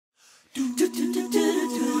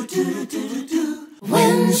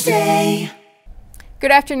Wednesday.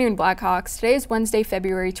 Good afternoon, Blackhawks. Today is Wednesday,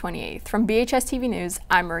 February 28th. From BHS TV News,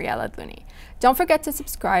 I'm Maria ALADLOUNI. Don't forget to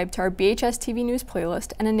subscribe to our BHS TV News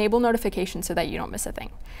playlist and enable notifications so that you don't miss a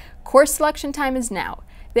thing. Course selection time is now.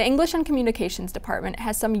 The English and Communications Department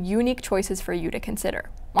has some unique choices for you to consider.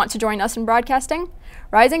 Want to join us in broadcasting?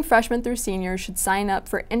 Rising freshmen through seniors should sign up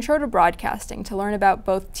for Intro to Broadcasting to learn about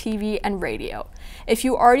both TV and radio. If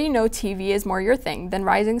you already know TV is more your thing, then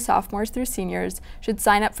rising sophomores through seniors should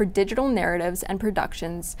sign up for Digital Narratives and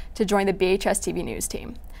Productions to join the BHS TV News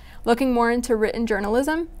team. Looking more into written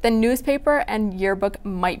journalism? Then newspaper and yearbook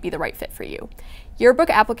might be the right fit for you.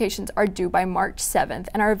 Yearbook applications are due by March 7th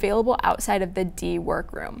and are available outside of the D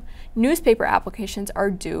workroom. Newspaper applications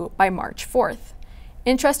are due by March 4th.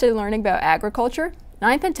 Interested in learning about agriculture?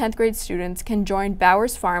 9th and 10th grade students can join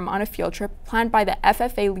Bowers Farm on a field trip planned by the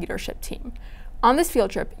FFA leadership team. On this field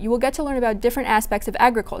trip, you will get to learn about different aspects of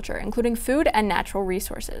agriculture, including food and natural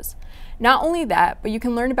resources. Not only that, but you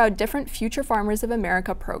can learn about different Future Farmers of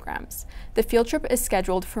America programs. The field trip is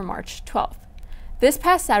scheduled for March 12th. This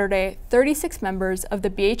past Saturday, 36 members of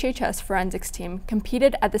the BHHS forensics team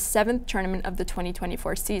competed at the 7th tournament of the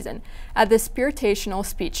 2024 season at the Spiritational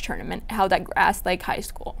Speech Tournament held at Grass Lake High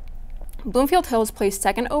School. Bloomfield Hills placed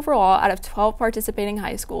 2nd overall out of 12 participating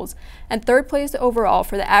high schools and 3rd place overall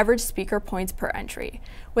for the average speaker points per entry,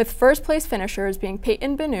 with 1st place finishers being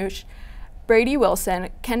Peyton Benush, Brady Wilson,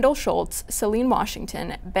 Kendall Schultz, Celine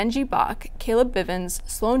Washington, Benji Bach, Caleb Bivens,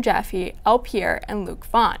 Sloan Jaffe, L. Pierre, and Luke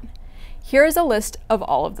Vaughn. Here is a list of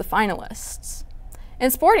all of the finalists.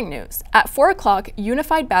 In sporting news, at 4 o'clock,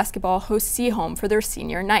 Unified Basketball hosts Seaholm for their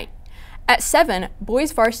senior night. At 7,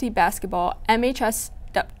 boys varsity basketball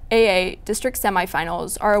MHSAA district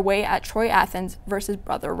semifinals are away at Troy Athens versus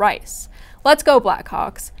Brother Rice. Let's go,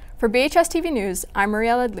 Blackhawks! For BHS TV News, I'm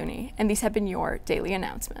Maria ALADLOUNI, and these have been your daily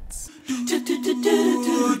announcements.